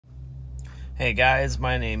Hey guys,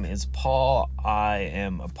 my name is Paul. I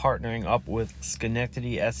am partnering up with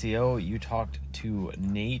Schenectady SEO. You talked to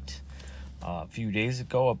Nate a few days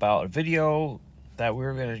ago about a video that we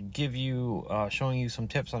were going to give you, showing you some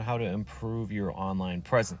tips on how to improve your online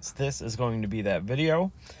presence. This is going to be that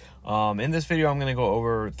video. In this video, I'm going to go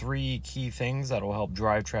over 3 key things that will help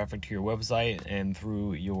drive traffic to your website and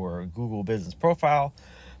through your Google business profile.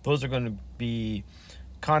 Those are going to be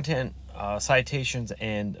content, citations,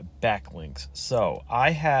 and backlinks. So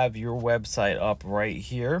I have your website up right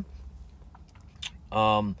here,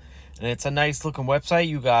 and it's a nice looking website.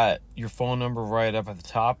 You got your phone number right up at the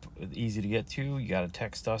top, easy to get to. You got a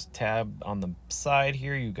text us tab on the side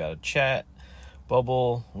here. You got a chat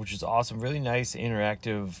bubble, which is awesome. Really nice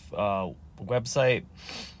interactive website.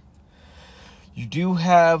 You do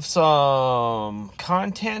have some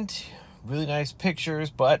content, really nice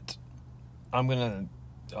pictures, but I'm gonna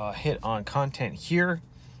hit on content here.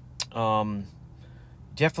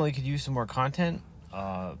 Definitely could use some more content.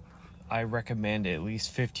 I recommend at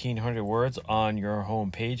least 1,500 words on your home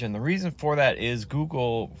page, and the reason for that is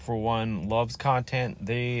Google, for one, loves content.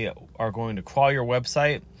 They are going to crawl your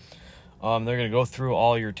website. They're going to go through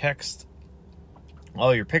all your text,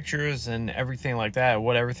 all your pictures, and everything like that,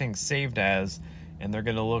 what everything's saved as, and they're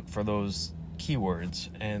going to look for those keywords.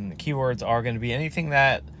 And the keywords are going to be anything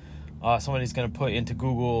that somebody's going to put into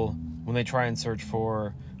Google when they try and search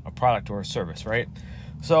for a product or a service, right?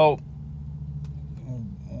 So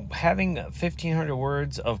having 1,500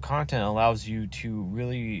 words of content allows you to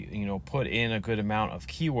really, put in a good amount of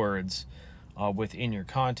keywords within your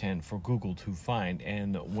content for Google to find.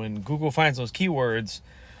 And when Google finds those keywords,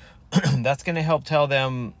 that's going to help tell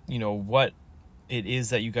them, what it is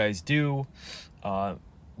that you guys do,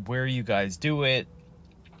 where you guys do it,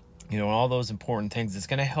 all those important things. It's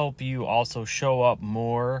going to help you also show up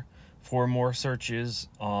more for more searches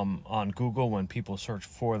on Google when people search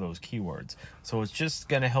for those keywords. So it's just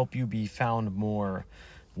going to help you be found more,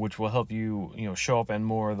 which will help you, show up in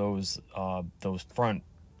more of those front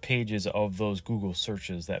pages of those Google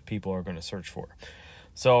searches that people are going to search for.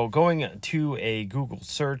 So going to a Google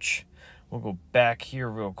search, we'll go back here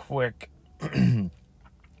real quick.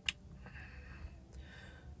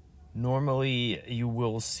 Normally you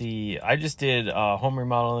will see, I just did home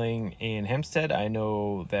remodeling in Hempstead. I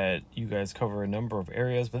know that you guys cover a number of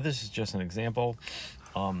areas, but this is just an example.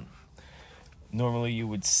 Normally you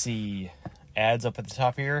would see ads up at the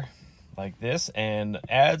top here like this, and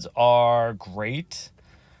ads are great.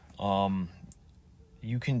 You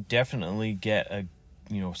can definitely get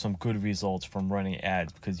some good results from running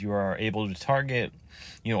ads, because you are able to target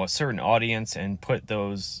a certain audience and put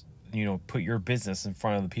those, put your business in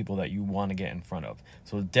front of the people that you want to get in front of.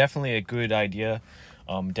 So definitely a good idea.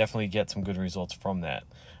 Definitely get some good results from that.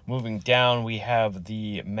 Moving down, we have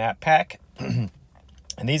the map pack. And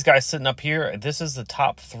these guys sitting up here, this is the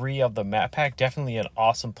top 3 of the map pack. Definitely an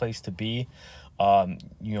awesome place to be.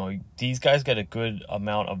 These guys get a good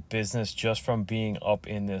amount of business just from being up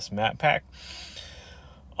in this map pack.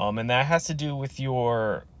 And that has to do with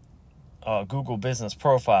your Google business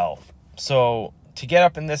profile. So to get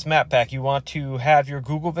up in this map pack, you want to have your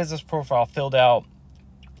Google business profile filled out,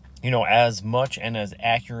 as much and as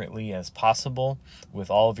accurately as possible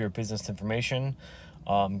with all of your business information.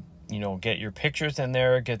 Get your pictures in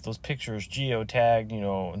there, get those pictures geotagged,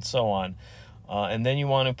 and so on. And then you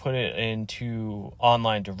want to put it into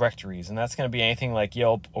online directories, and that's going to be anything like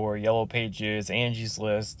Yelp or Yellow Pages, Angie's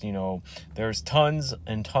List. There's tons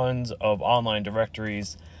and tons of online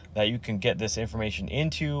directories that you can get this information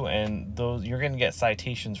into, and those you're going to get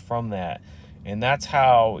citations from that. And that's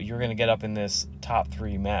how you're going to get up in this top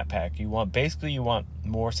 3 map pack. You want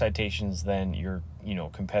more citations than your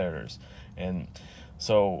competitors. And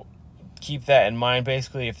so keep that in mind.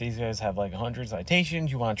 Basically, if these guys have like 100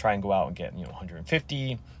 citations, you want to try and go out and get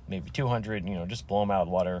 150, maybe 200, just blow them out of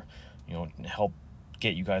the water, help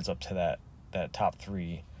get you guys up to that top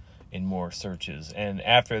 3 in more searches. And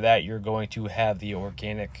after that, you're going to have the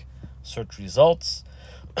organic search results.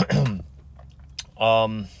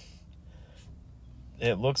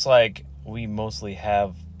 It looks like we mostly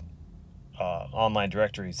have online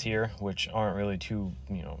directories here, which aren't really too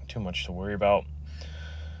much to worry about.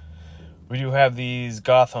 We do have these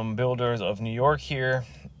Gotham Builders of New York here.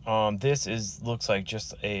 This looks like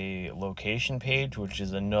just a location page, which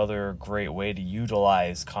is another great way to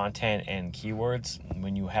utilize content and keywords.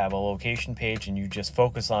 When you have a location page and you just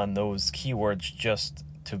focus on those keywords just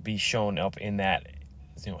to be shown up in that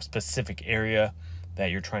specific area that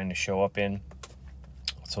you're trying to show up in.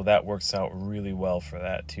 So that works out really well for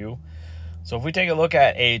that too. So if we take a look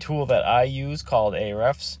at a tool that I use called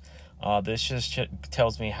Ahrefs, This just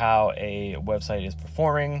tells me how a website is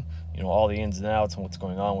performing, all the ins and outs and what's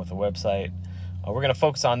going on with the website. We're going to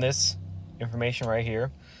focus on this information right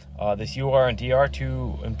here. This UR and DR,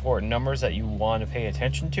 two important numbers that you want to pay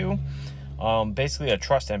attention to. Basically a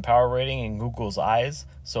trust and power rating in Google's eyes.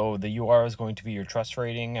 So the UR is going to be your trust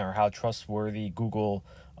rating, or how trustworthy Google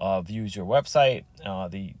views your website.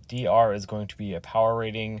 The DR is going to be a power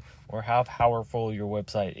rating, or how powerful your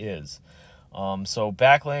website is. So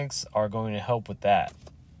backlinks are going to help with that.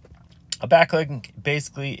 A backlink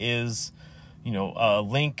basically is, a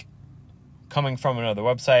link coming from another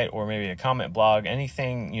website, or maybe a comment blog,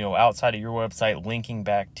 anything, outside of your website linking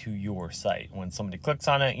back to your site. When somebody clicks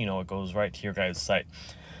on it, it goes right to your guys' site.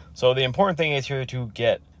 So the important thing is here to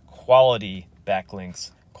get quality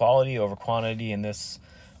backlinks. Quality over quantity in this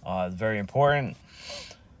is very important,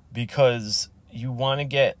 because you want to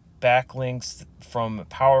get backlinks from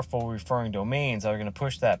powerful referring domains that are going to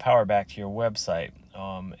push that power back to your website.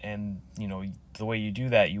 And the way you do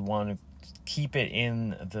that, you want to keep it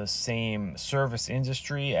in the same service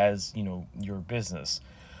industry as your business.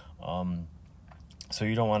 So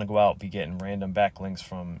you don't want to go out and be getting random backlinks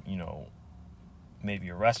from maybe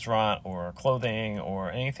a restaurant or clothing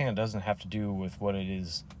or anything that doesn't have to do with what it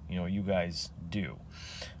is you guys do.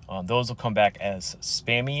 Those will come back as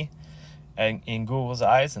spammy in Google's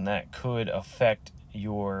eyes, and that could affect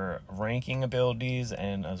your ranking abilities,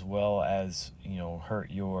 and as well as hurt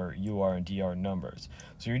your UR and DR numbers.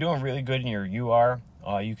 So you're doing really good in your UR.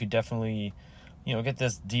 You could definitely get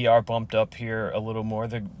this DR bumped up here a little more.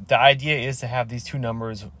 The idea is to have these two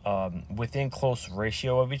numbers within close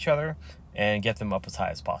ratio of each other and get them up as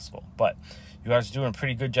high as possible. But you guys are doing a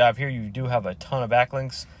pretty good job here. You do have a ton of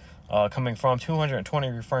backlinks coming from 220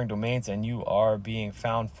 referring domains, and you are being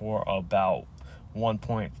found for about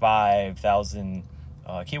 1.5 thousand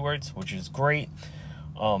keywords, which is great.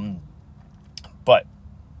 But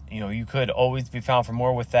you could always be found for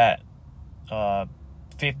more with that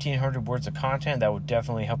 1,500 words of content. That would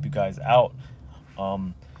definitely help you guys out.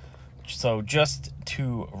 So just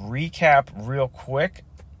to recap real quick,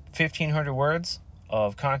 1,500 words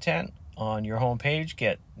of content on your homepage,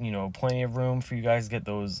 get plenty of room for you guys to get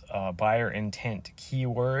those buyer intent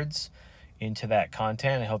keywords into that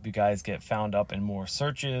content and help you guys get found up in more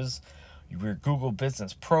searches. Your Google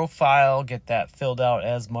business profile, get that filled out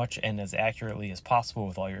as much and as accurately as possible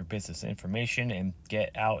with all your business information, and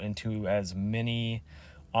get out into as many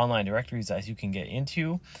online directories as you can get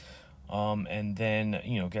into. And then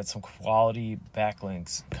get some quality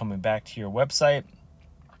backlinks coming back to your website.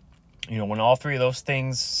 When all three of those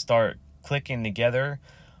things start clicking together,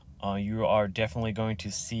 you are definitely going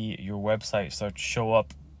to see your website start to show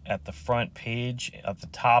up at the front page, at the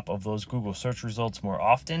top of those Google search results more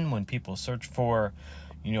often. When people search for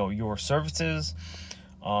your services,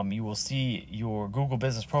 you will see your Google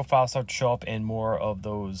business profile start to show up in more of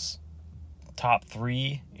those top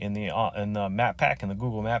three in the map pack, in the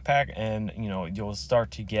Google map pack, and you'll start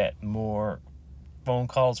to get more phone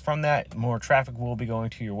calls from that. More traffic will be going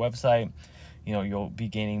to your website. You'll be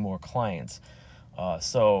gaining more clients.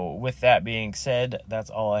 So with that being said, that's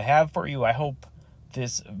all I have for you. I hope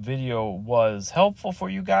this video was helpful for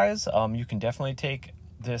you guys. You can definitely take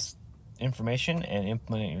this information and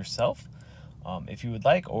implement it yourself if you would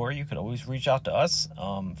like, or you could always reach out to us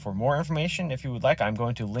for more information if you would like. I'm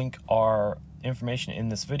going to link our information in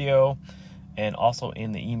this video and also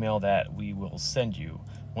in the email that we will send you.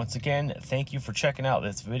 Once again, thank you for checking out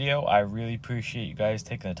this video. I really appreciate you guys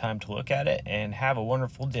taking the time to look at it, and have a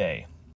wonderful day.